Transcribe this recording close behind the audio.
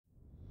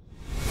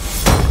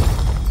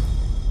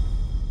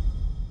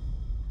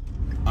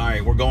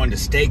right, we're going to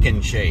Steak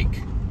and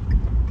Shake.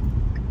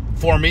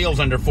 4 meals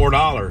under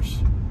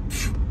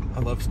 $4. I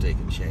love Steak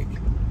and Shake.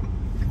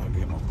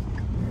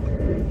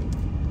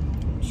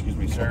 Excuse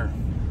me, sir.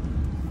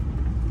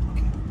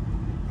 Okay.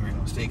 Here we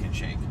go, Steak and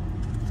Shake.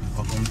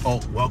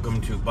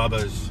 Welcome to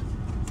Bubba's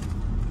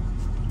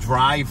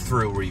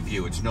drive-through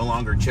review. It's no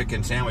longer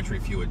chicken sandwich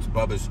review. It's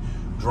Bubba's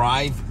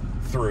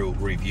drive-through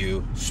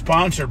review,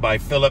 sponsored by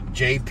Philip,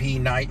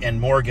 JP, Knight,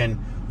 and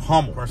Morgan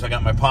Hummel. Of course, I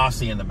got my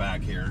posse in the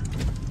back here.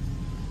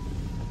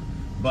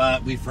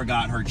 But we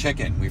forgot her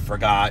chicken. We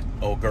forgot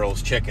old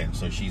girl's chicken.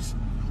 So she's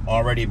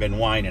already been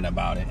whining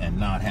about it and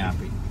not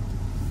happy.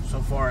 So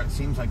far, it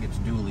seems like it's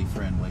dually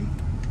friendly.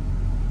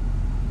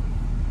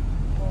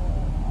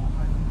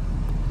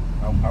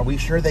 Are we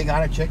sure they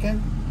got a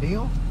chicken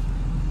deal?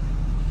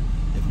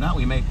 If not,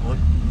 we make.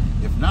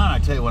 If not, I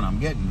tell you what I'm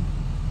getting.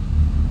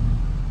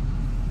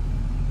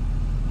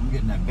 I'm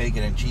getting that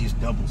bacon and cheese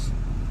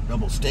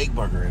double steak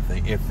burger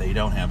if they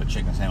don't have a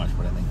chicken sandwich,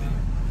 but I think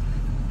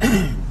they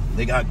do.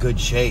 They got good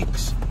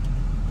shakes.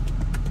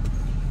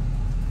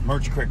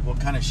 Merch Crick, what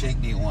kind of shake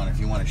do you want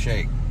if you want a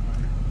shake?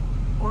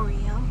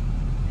 Oreo.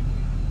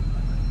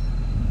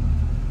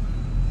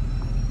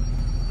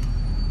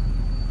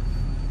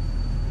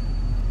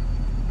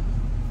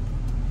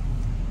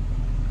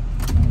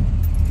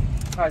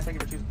 Hi,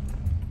 thank you for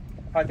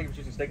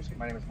choosing Steak and Shake.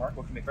 My name is Mark.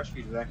 What can we make fresh for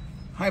you today?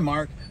 Hi,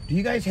 Mark. Do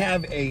you guys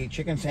have a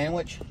chicken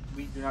sandwich?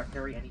 We do not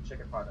carry any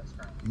chicken products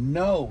currently.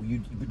 No.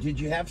 Did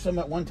you have some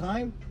at one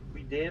time?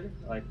 We did,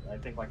 I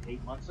think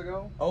 8 months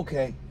ago.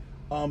 Okay.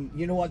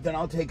 You know what? Then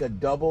I'll take a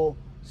double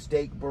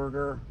steak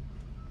burger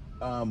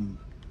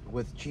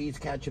with cheese,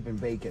 ketchup,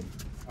 and bacon.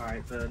 All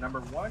right, the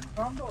number one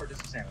combo or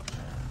just a sandwich?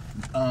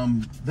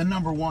 The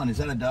number one, is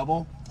that a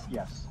double?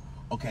 Yes.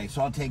 Okay,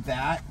 so I'll take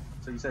that.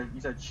 So you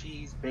said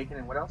cheese, bacon,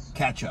 and what else?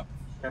 Ketchup.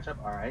 Ketchup.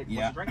 All right.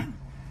 Yeah. What's your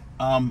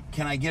drink?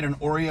 Can I get an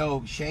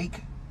Oreo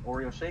shake?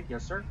 Oreo shake,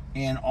 yes, sir.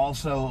 And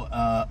also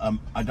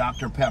a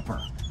Dr. Pepper.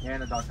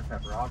 And a Dr.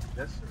 Pepper. I'll do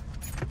this.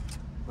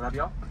 Will that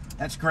be all?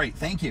 That's great.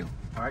 Thank you.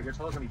 All right, your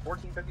total is going to be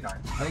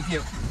 $14.59. Thank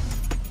you.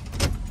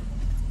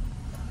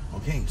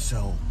 Okay,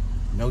 so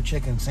no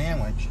chicken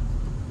sandwich,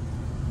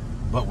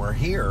 but we're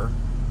here,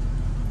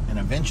 and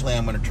eventually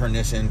I'm going to turn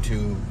this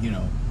into,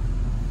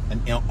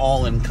 an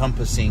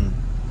all-encompassing,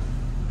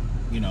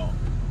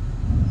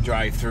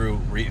 drive-through,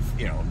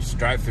 just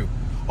drive-through.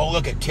 Oh,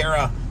 look at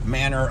Terra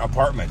Manor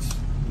Apartments,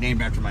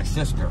 named after my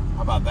sister.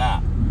 How about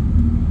that?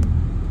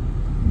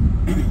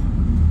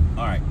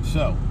 All right,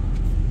 so,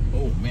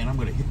 oh man, I'm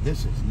going to hit,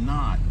 this is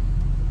not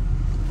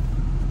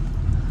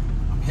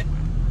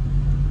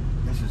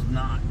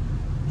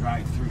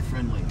drive-through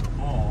friendly at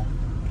all.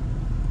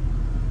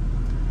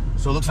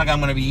 So it looks like I'm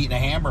going to be eating a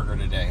hamburger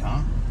today,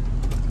 huh?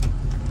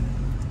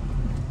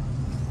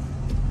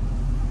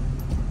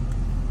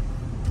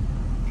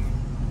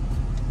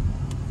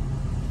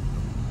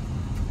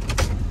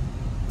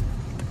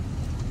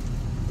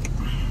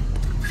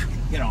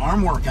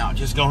 Arm workout,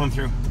 just going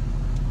through.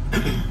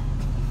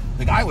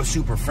 The guy was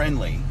super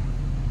friendly.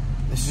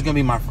 This is going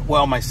to be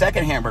my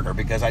second hamburger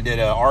because I did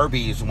a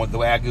Arby's with the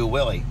Wagyu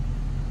Willy.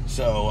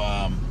 So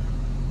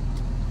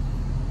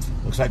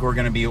looks like we're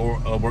going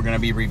to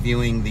be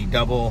reviewing the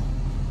double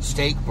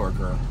steak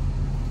burger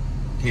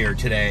here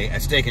today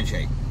at Steak and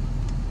Shake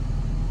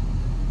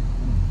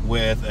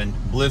with a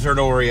Blizzard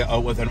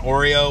Oreo, with an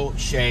Oreo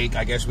shake.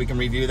 I guess we can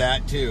review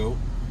that too.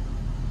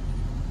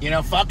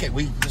 Fuck it.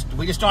 We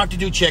just don't have to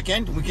do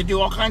chicken. We can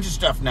do all kinds of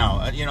stuff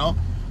now.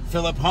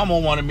 Philip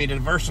Hummel wanted me to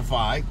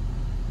diversify.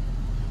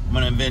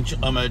 I'm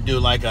gonna do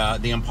like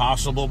the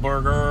Impossible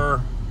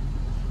Burger.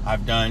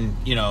 I've done,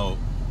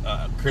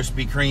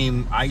 Krispy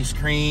Kreme ice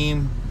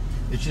cream.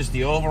 It's just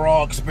the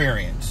overall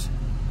experience,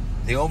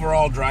 the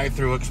overall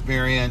drive-through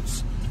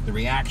experience, the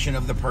reaction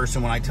of the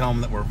person when I tell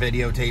them that we're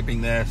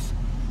videotaping this,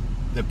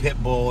 the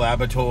pit bull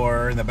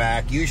abattoir in the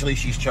back. Usually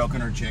she's choking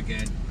her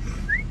chicken.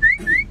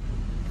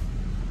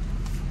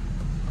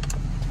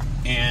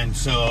 And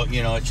so,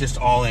 it's just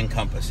all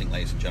encompassing,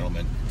 ladies and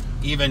gentlemen.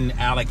 Even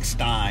Alex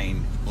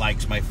Stein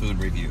likes my food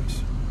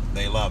reviews.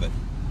 They love it.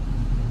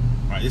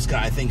 All right, this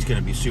guy I think is going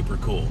to be super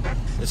cool.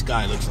 This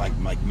guy looks like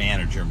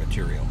manager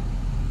material.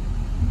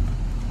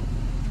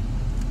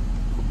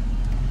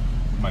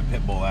 My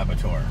pit bull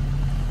abattoir.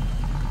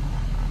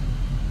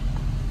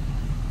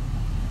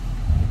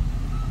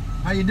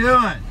 How you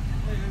doing?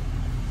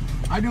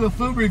 I do a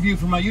food review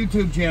for my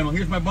YouTube channel.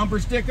 Here's my bumper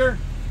sticker.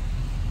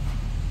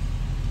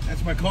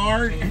 That's my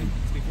card. It's going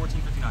to be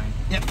 $14.59.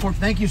 Yep,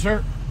 thank you,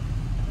 sir.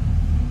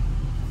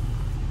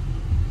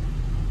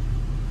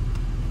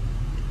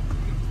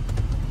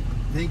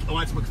 Thank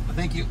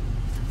you.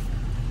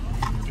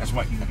 That's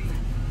my.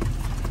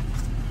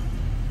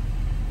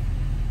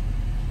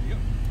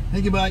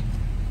 Thank you, bud.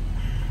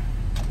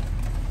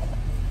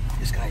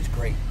 This guy's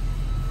great.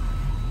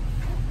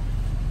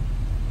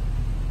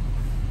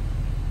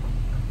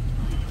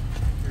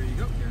 Here you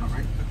go. Here's all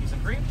right. Cookies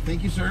and cream.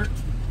 Thank you, sir.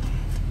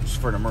 This is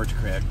for the merch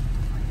cred.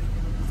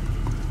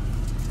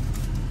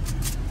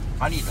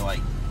 I need to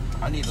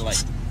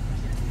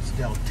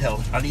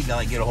I need to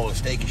like get a hold of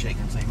Steak and Shake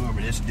and say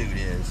whoever this dude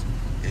is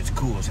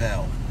cool as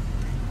hell.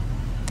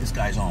 This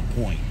guy's on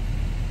point.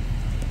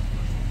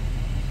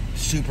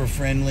 Super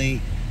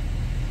friendly.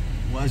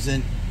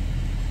 Wasn't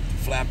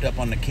flapped up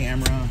on the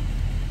camera.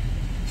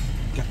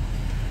 Got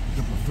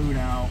the food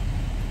out.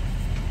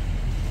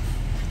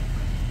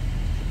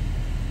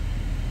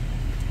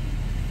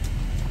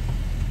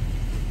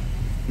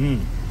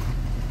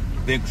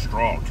 Big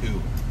straw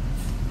too.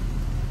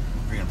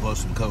 If you're gonna blow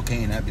some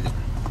cocaine, that'd be the...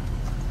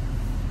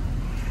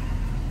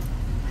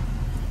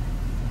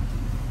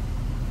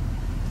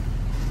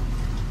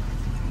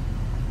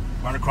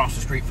 Right across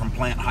the street from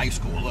Plant High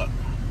School, look.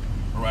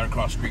 We're right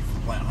across the street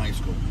from Plant High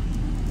School.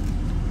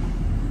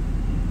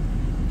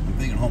 I'm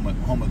thinking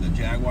home of the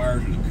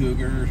Jaguars or the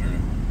Cougars or...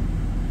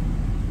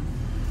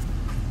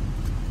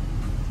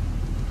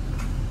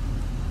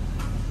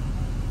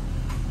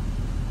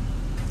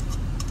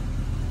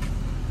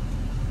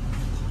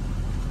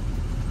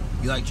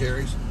 You like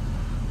cherries?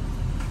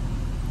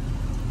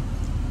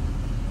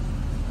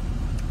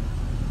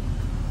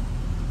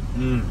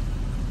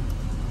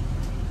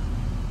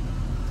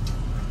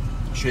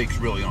 Shake's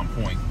really on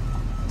point.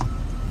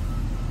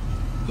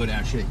 Good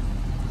ass shake.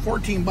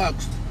 14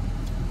 bucks.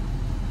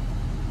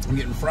 I'm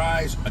getting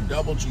fries, a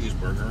double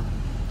cheeseburger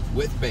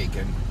with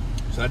bacon,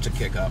 so that's a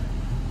kick up,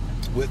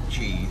 with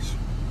cheese,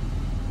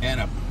 and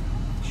a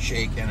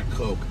shake and a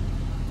Coke.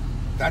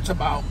 That's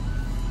about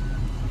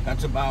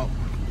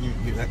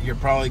you're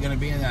probably going to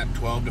be in that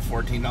 $12 to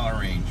 $14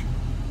 range.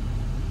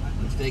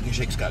 And Steak and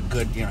Shake's got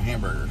good,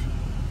 hamburgers,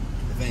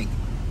 I think.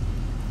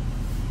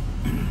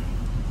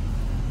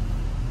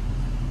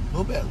 A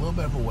little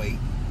bit of a wait.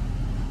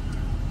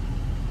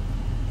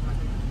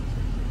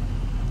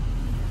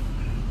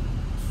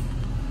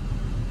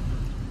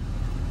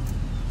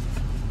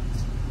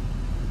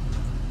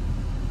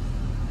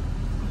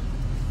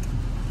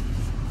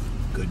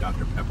 Good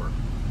Dr. Pepper.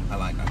 I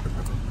like Dr.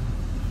 Pepper.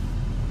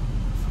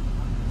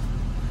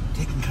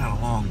 Taking kind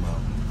of long though.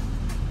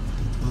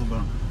 A little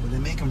bit, but they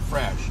make them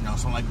fresh. It's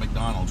not like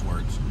McDonald's where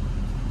it's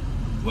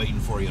waiting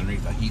for you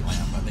underneath a heat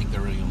lamp. I think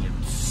they're really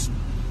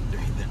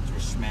they're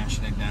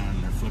smashing it down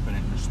and they're flipping it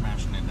and they're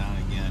smashing it down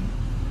again.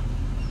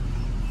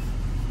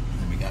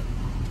 And then we got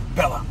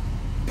Bella.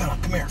 Bella,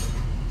 come here.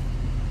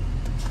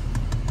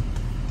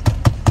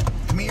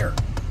 Come here.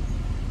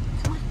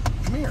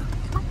 Come here.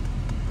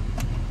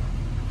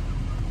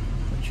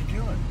 What you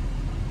doing?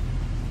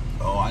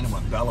 Oh, I know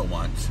what Bella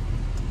wants.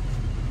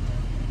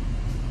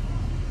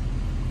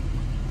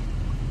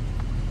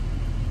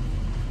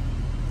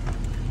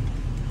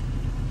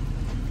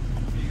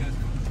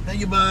 Thank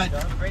you, bud.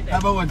 Have a great day.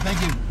 Have a one.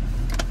 Thank you.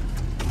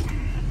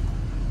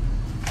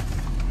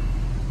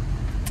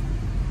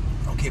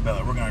 Okay,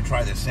 Bella, we're going to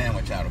try this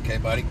sandwich out, okay,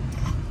 buddy?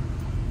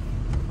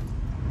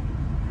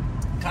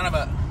 Kind of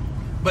a...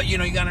 But, you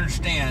got to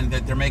understand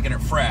that they're making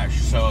it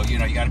fresh. So, you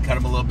got to cut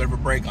them a little bit of a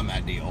break on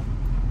that deal.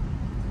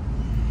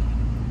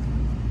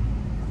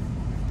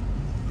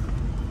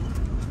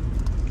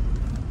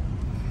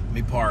 Let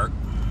me park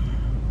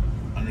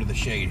under the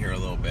shade here a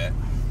little bit.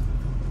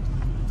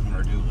 On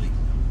our dually.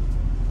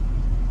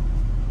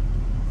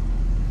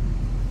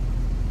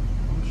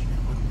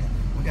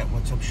 We got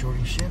What's Up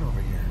Shorty shit over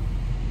here.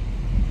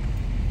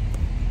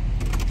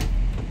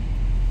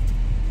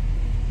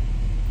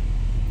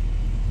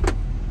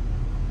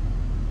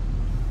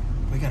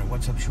 We got a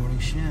What's Up Shorty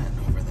shit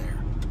over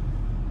there.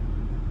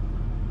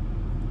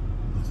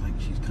 Looks like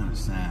she's kind of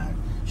sad.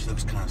 She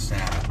looks kind of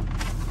sad.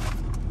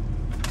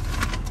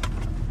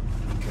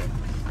 Okay,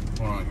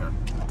 hold on here.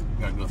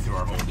 We gotta go through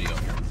our whole deal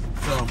here.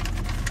 So,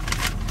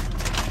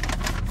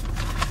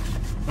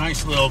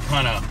 nice little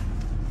kind of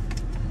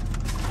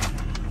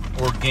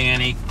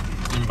organic,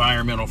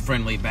 environmental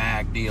friendly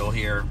bag deal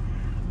here.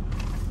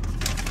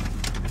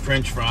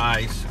 French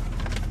fries.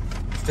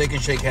 Steak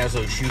and Shake has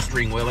those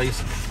shoestring willies.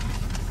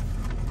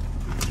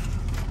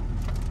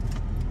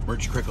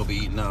 Merch Crick will be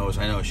eating those.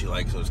 I know she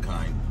likes those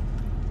kind.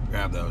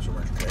 Grab those,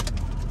 Merch Crick.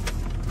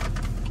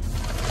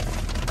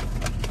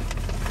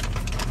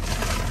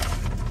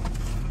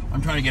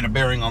 I'm trying to get a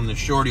bearing on this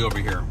shorty over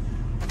here.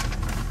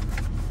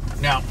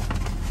 Now,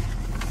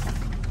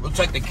 looks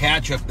like the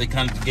ketchup, they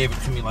kind of gave it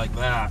to me like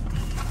that.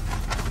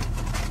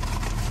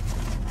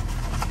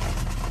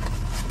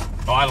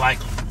 Oh, I like,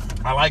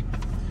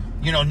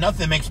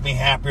 nothing makes me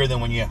happier than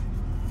when you,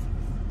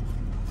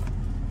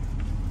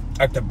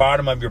 at the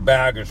bottom of your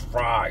bag is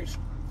fries.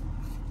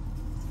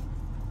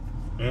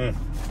 I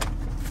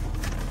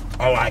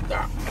like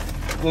that.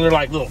 They're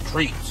like little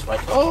treats. Like,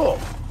 oh,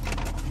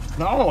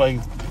 not only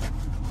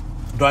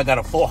do I got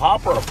a full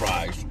hopper of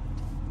fries,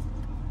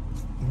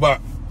 but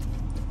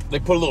they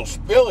put a little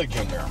spillage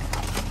in there.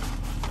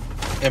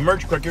 And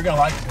Merch Crick, you're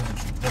gonna like it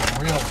because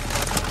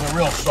they're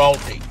real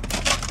salty.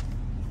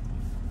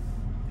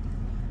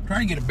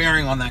 Trying to get a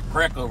bearing on that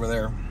crick over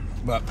there,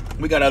 but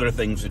we got other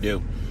things to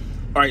do.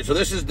 All right, so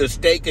this is the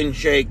Steak and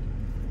Shake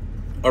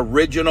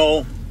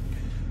original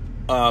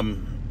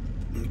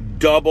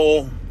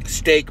double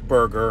steak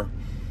burger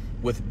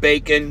with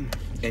bacon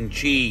and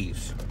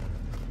cheese.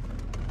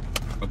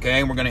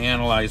 Okay, we're going to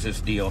analyze this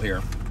deal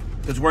here.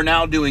 Because we're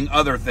now doing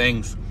other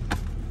things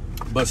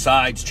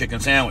besides chicken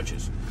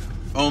sandwiches.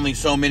 Only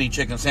so many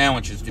chicken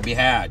sandwiches to be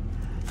had.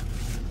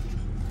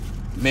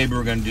 Maybe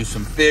we're going to do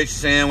some fish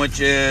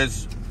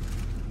sandwiches,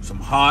 some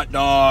hot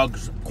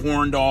dogs,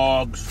 corn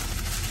dogs,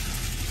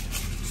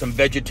 some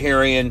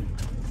vegetarian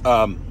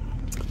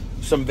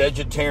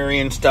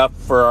stuff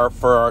for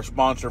our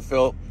sponsor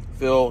Phil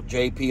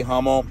JP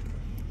Hummel.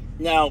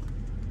 Now,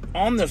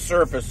 on the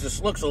surface,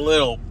 this looks a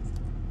little,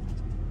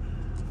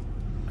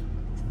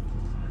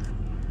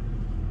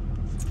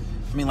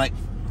 I mean, like,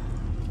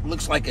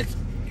 looks like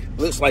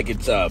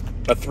it's a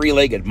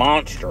three-legged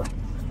monster.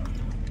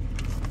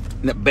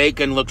 And the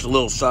bacon looks a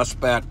little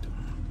suspect.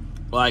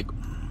 Like,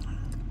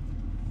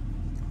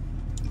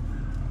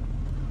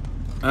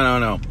 I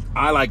don't know.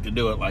 I like to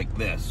do it like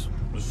this.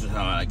 This is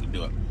how I like to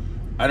do it.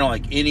 I don't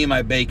like any of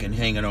my bacon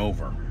hanging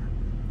over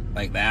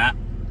like that.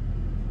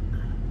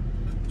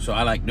 So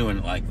I like doing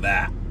it like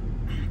that.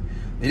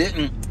 They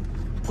didn't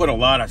put a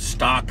lot of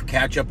stock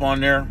ketchup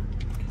on there.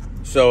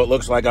 So it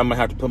looks like I'm going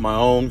to have to put my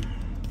own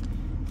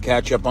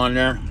ketchup on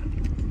there.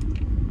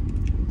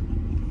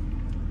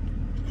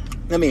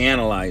 Let me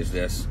analyze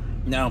this.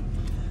 Now,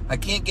 I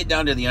can't get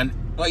down to the end.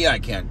 Well, yeah, I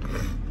can.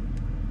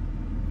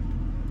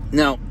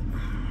 Now,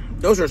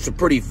 those are some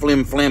pretty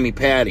flammy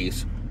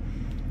patties.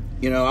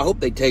 You know, I hope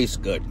they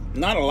taste good.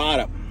 Not a lot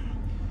of,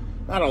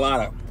 I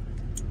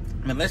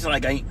mean, this is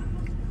like,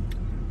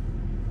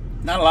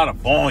 not a lot of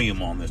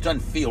volume on this. Doesn't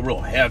feel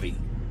real heavy.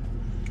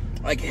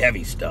 I like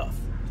heavy stuff.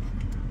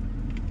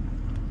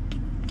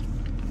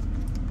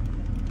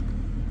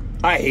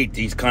 I hate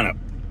these kind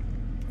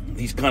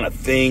of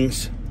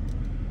things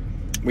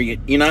where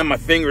you know, my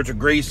fingers are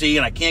greasy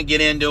and I can't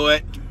get into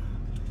it.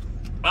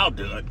 I'll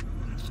do it.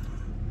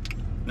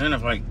 Then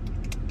if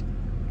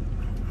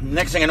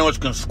next thing I know, it's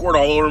going to squirt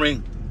all over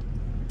me.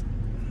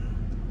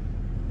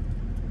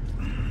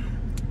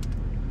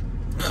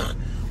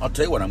 I'll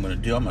tell you what I'm going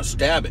to do. I'm going to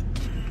stab it.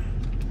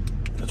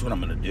 That's what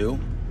I'm going to do.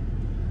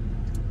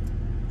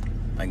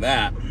 Like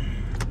that.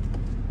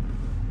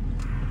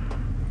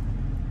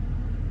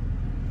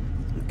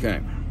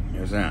 Okay,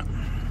 here's that.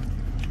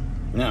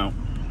 Now,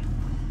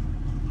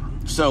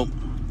 so,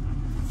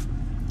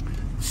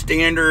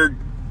 standard,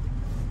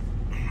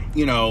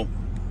 you know,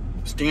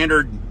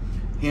 standard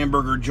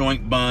hamburger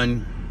joint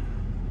bun,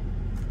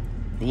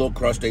 a little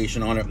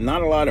crustation on it,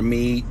 not a lot of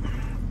meat.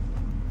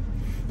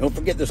 Don't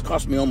forget, this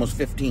cost me almost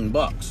 15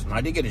 bucks. I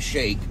did get a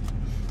shake.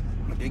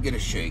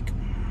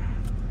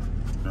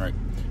 All right,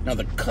 now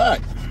the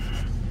cut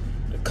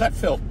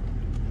felt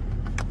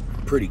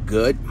pretty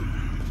good.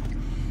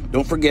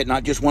 Don't forget,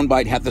 not just one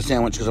bite, half the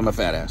sandwich, because I'm a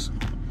fat ass.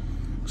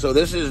 So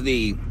this is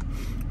the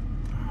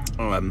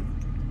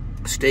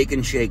steak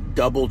and shake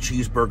double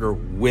cheeseburger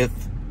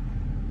with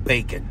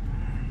bacon.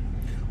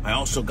 I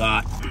also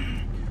got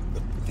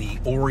the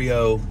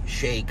Oreo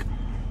shake.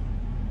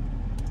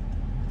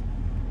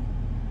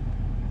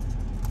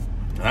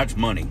 Now that's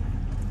money.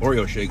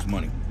 Oreo shake's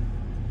money.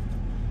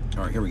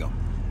 All right, here we go.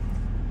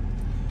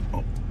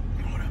 Oh,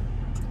 hold on.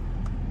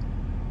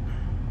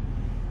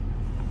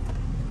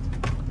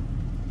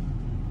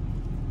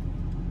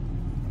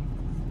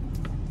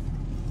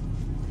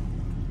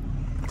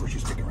 Of course, you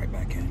stick it right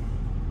back in.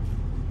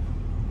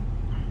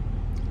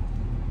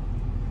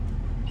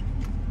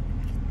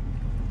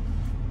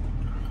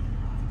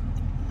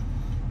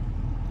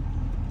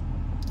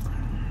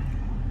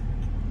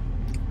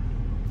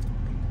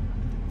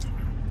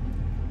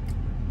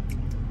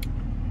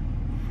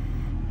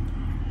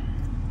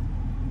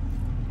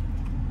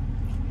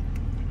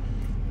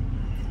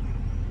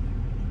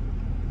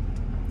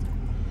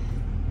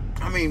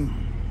 I mean,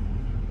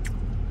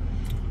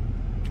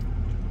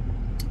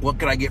 what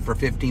could I get for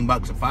 15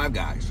 bucks at Five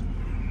Guys?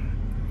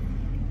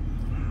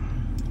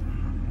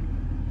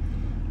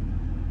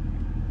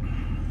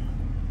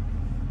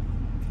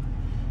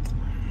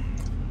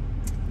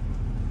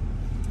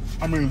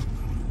 I mean,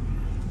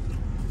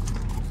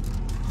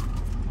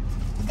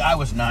 the guy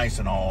was nice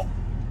and all.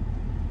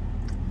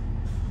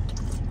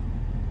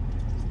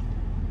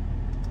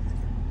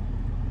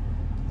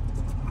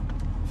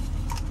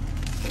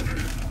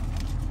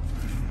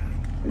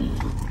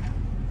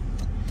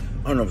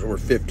 I don't know if it's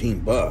worth 15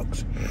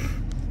 bucks.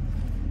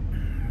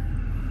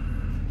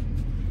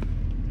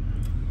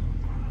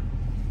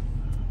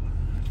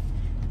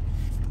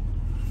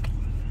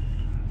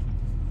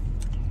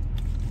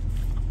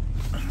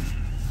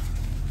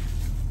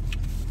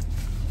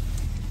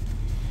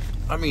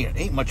 I mean, it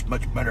ain't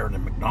much better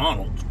than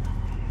McDonald's.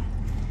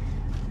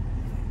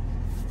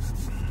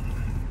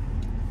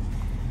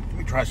 Let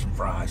me try some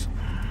fries.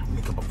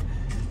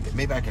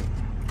 Maybe I can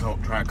go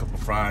try a couple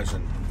fries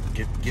and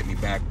get me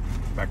back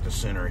to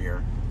center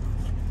here.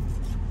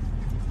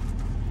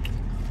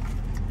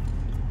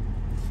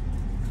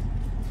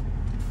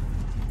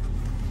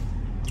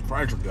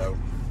 Fries are good.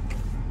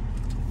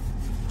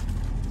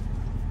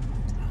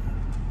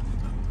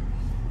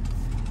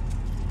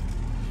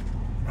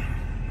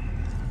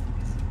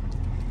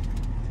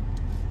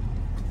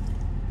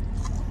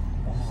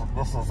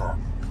 This is a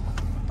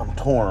I'm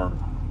torn.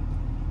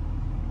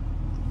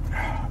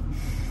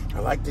 I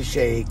like the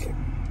shake.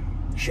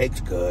 Shake's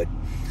good.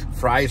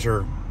 Fries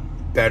are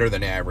better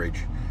than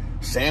average.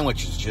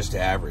 Sandwich is just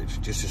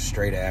average. Just a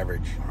straight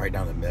average. Right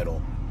down the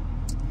middle.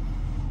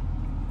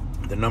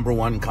 The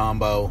 #1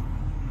 combo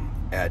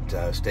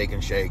at Steak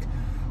and Shake,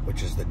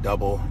 which is the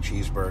double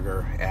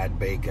cheeseburger, add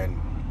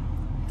bacon,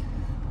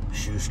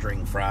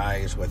 shoestring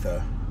fries with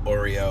a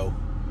Oreo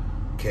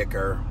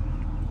kicker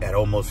at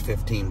almost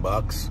 15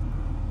 bucks.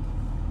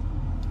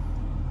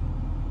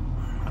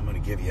 I'm gonna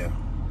give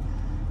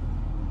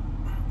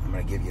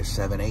you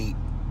 7-8.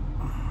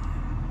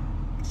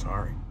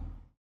 Sorry.